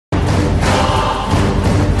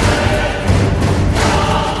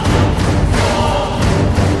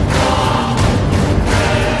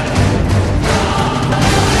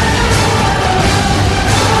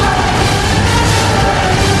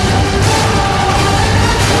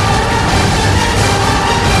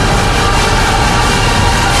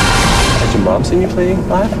mom seen you play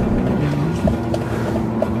live?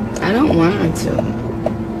 I don't want her to.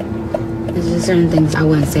 There's just certain things I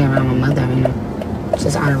wouldn't say around my mother, you know,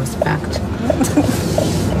 just out of respect.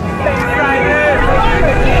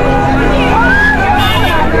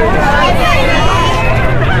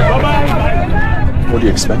 What are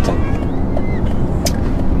you expecting?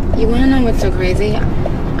 You wanna know what's so crazy?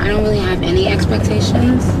 I don't really have any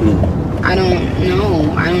expectations. I don't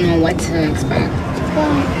know what to expect.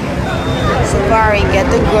 Safari, get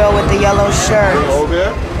the girl with the yellow shirt.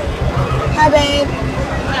 Over. Hi, babe.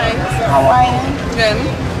 Hi. How are you? Good. Do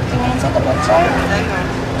you want to take a picture?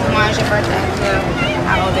 Tomorrow's your birthday. Yeah.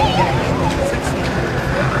 How old are you gonna be? 16.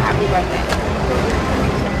 Happy birthday.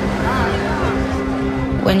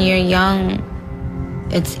 When you're young,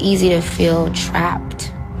 it's easy to feel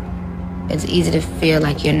trapped. It's easy to feel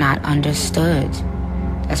like you're not understood.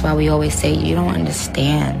 That's why we always say, you don't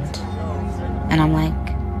understand. And I'm like,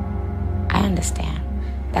 I understand.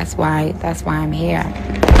 That's why I'm here.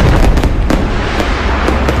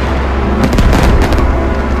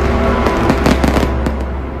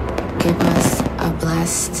 Give us a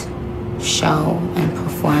blessed show and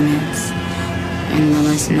performance, and let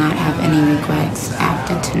us not have any regrets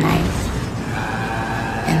after tonight.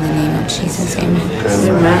 In the name of Jesus, amen.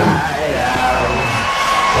 Amen.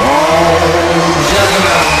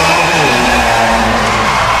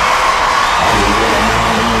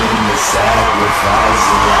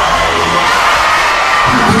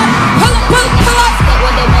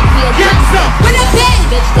 When I been,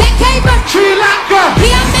 that came from Sri Lanka.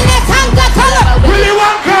 Yeah, I'm in that Tonga color. Willy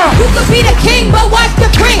Wonka. You could be the king, but watch the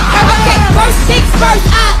cream. Okay, first things first,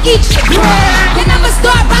 I'll eat your bread. Then I'ma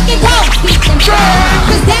start rocking down,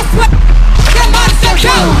 cause that's what the monster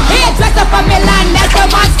do. Here dressed up a Milan, that's the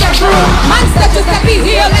monster crew. Monster just to be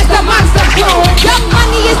here, that's the monster crew. Young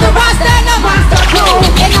Money is the roster and the monster crew.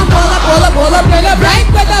 And I'm pull up in a blank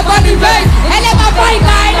with a bunny face. And let my boy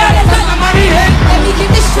guy know that's what my money is. Let me get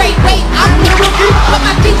this straight, wait, I'm the rookie. Put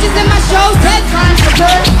my features in my shows, 10 times a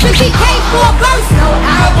day. 50K for a verse, no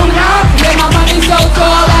album now. Yeah, my money's so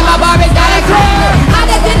tall and my bar is got a club.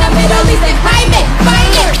 Hotter than the Middle East and climate,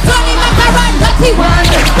 find it. Tony Macaron, Nutty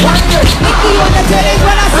Wonder. Nicki on the titties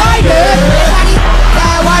when I signed it. Everybody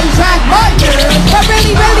that one track wonder. But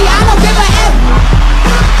really, I don't give a F.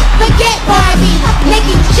 Forget Barbie,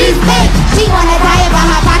 Nicki, she's fake. She wanna die about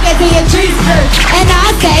her pockets being cheesecake. And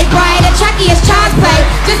I say, Brian, the Chucky is child's play.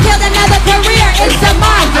 Just killed another career, it's a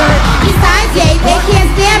monster. Besides, yay, they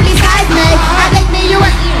can't stand besides me. I think me, you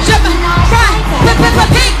and Jimmy, fry,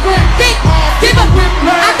 big, give a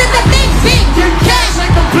I think the thing's big, you can't.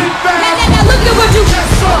 And now look at what you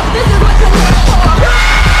just saw. This is what you're looking for.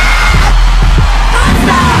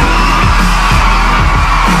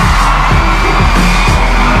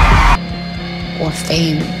 Or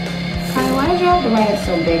fame. Hi, why did you have to write it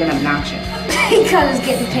so big and obnoxious? Because it's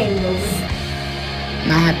getting paid over.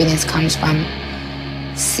 My happiness comes from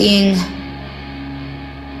seeing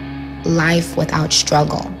life without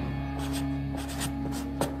struggle.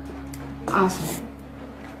 Awesome.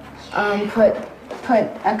 Put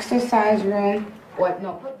exercise room. What?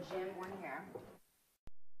 No, put gym one here.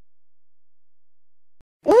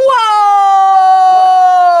 Whoa!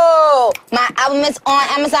 My album is on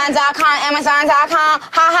Amazon.com, Amazon.com. Ha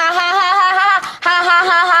ha ha ha ha ha ha ha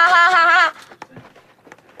ha ha ha ha.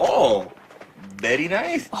 Oh, very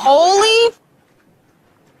nice. Holy.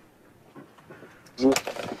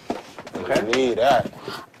 Okay. Need that.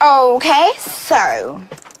 Okay, so.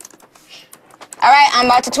 All right, I'm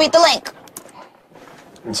about to tweet the link.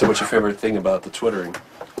 And so what's your favorite thing about the twittering?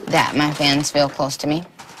 That my fans feel close to me.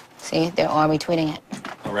 See, they're all retweeting it.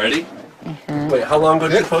 Already? Wait, how long ago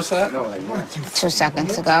did you post that? 2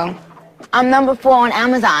 seconds ago. I'm number 4 on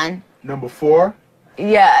Amazon. Number 4,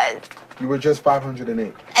 Yes. you were just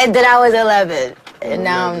 508. And then I was 11. And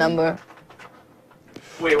now I'm number...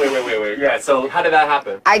 Wait. Yeah, so how did that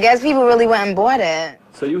happen? I guess people really went and bought it.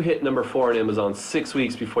 So you hit number 4 on Amazon 6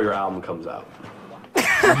 weeks before your album comes out.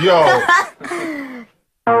 Yo.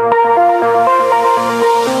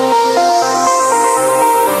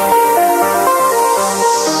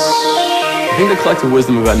 I think the collective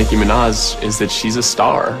wisdom about Nicki Minaj is that she's a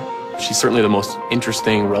star. She's certainly the most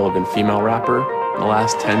interesting, relevant female rapper in the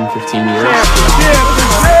last 10, 15 years.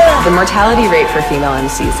 The mortality rate for female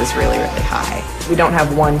MCs is really, really high. We don't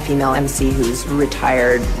have one female MC who's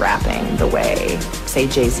retired rapping the way, say,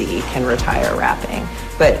 Jay-Z can retire rapping.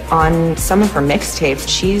 But on some of her mixtapes,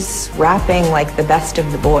 she's rapping like the best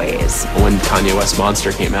of the boys. When Kanye West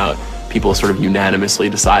Monster came out, people sort of unanimously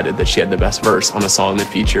decided that she had the best verse on a song that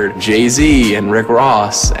featured Jay-Z and Rick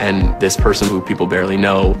Ross, and this person who people barely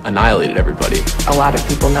know annihilated everybody. A lot of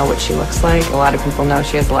people know what she looks like. A lot of people know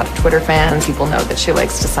she has a lot of Twitter fans. People know that she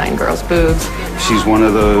likes to sign girls' boobs. She's one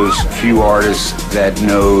of those few artists that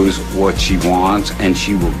knows what she wants, and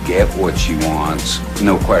she will get what she wants,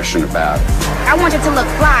 no question about it. I want it to look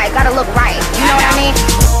fly, gotta look right. You know what I mean?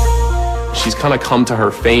 She's kind of come to her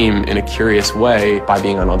fame in a curious way by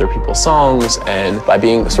being on other people's songs and by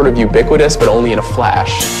being sort of ubiquitous, but only in a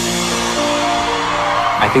flash.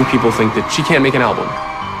 I think people think that she can't make an album.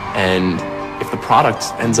 And if the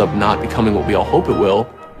product ends up not becoming what we all hope it will,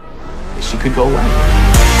 she could go away.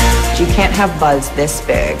 You can't have buzz this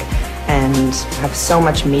big and have so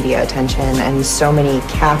much media attention and so many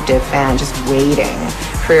captive fans just waiting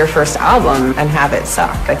for your first album and have it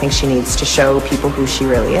suck. I think she needs to show people who she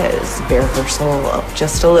really is, bare her soul up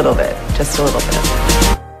just a little bit, just a little bit.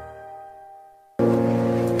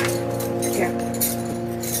 Stick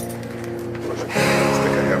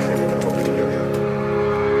a half in it. Hope you do that.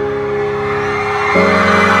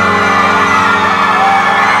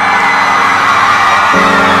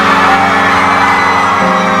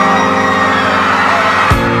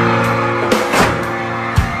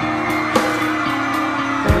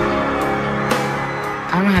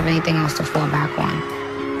 I don't have anything else to fall back on.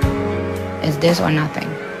 It's this or nothing.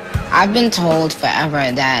 I've been told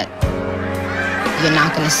forever that you're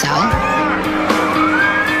not gonna sell.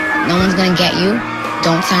 No one's gonna get you.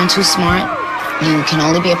 Don't sound too smart. You can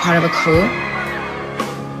only be a part of a crew.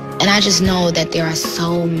 And I just know that there are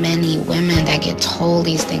so many women that get told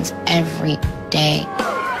these things every day.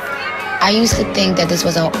 I used to think that this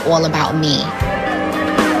was all about me.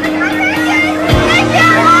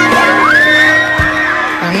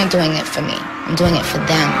 I'm not doing it for me. I'm doing it for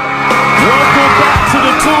them. Welcome back to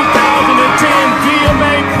the 2010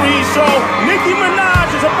 VMA pre-show. Nicki Minaj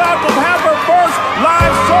is about to have her first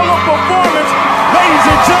live solo performance. Ladies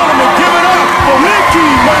and gentlemen, give it up for Nicki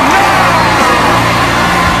Minaj!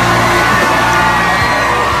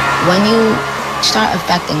 When you start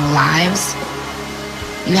affecting lives,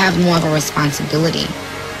 you have more of a responsibility.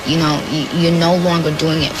 You know, you're no longer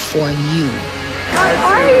doing it for you. How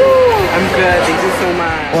are you? I'm good, thank you so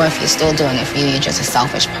much. Or if you're still doing it for you, you're just a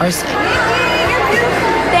selfish person.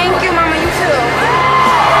 Thank you, Mama, you too.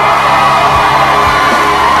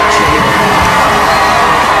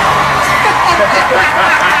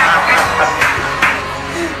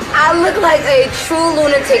 I look like a true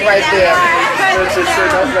lunatic right there. So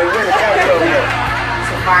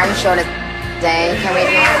far, I'm sure today. Can we?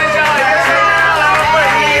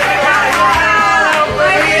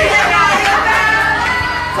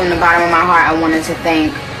 From the bottom of my heart, I wanted to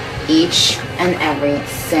thank each and every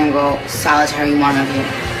single solitary one of you.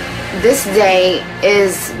 This day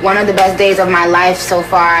is one of the best days of my life so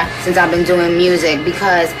far since I've been doing music,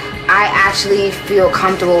 because I actually feel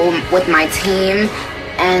comfortable with my team,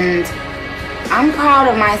 and I'm proud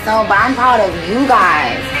of myself, but I'm proud of you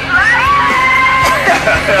guys.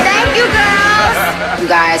 Thank you, girls. You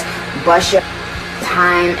guys bust your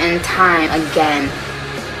time and time again.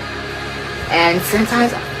 And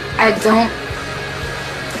sometimes I don't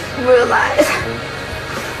realize.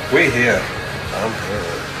 We here. I'm here.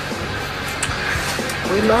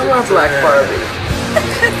 We love our Black Barbie.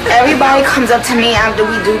 Everybody comes up to me after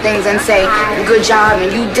we do things and say, good job,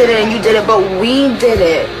 and you did it, and you did it, but we did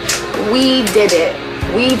it. We did it.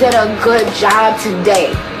 We did a good job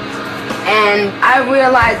today. And I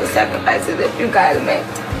realize the sacrifices that you guys made.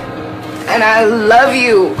 And I love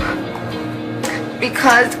you.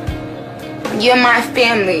 Because you're my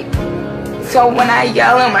family. So when I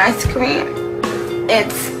yell and when I scream,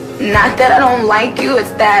 it's not that I don't like you,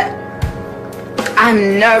 it's that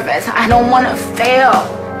I'm nervous. I don't want to fail.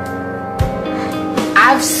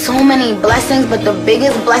 I have so many blessings, but the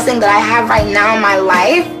biggest blessing that I have right now in my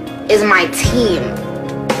life is my team.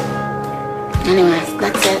 Anyways,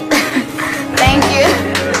 that's it. Thank you.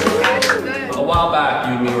 A while back,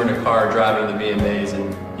 you and me were in a car driving the VMAs,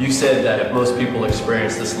 and you said that if most people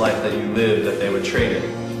experienced this life that you live, that they would trade it.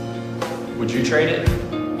 Would you trade it?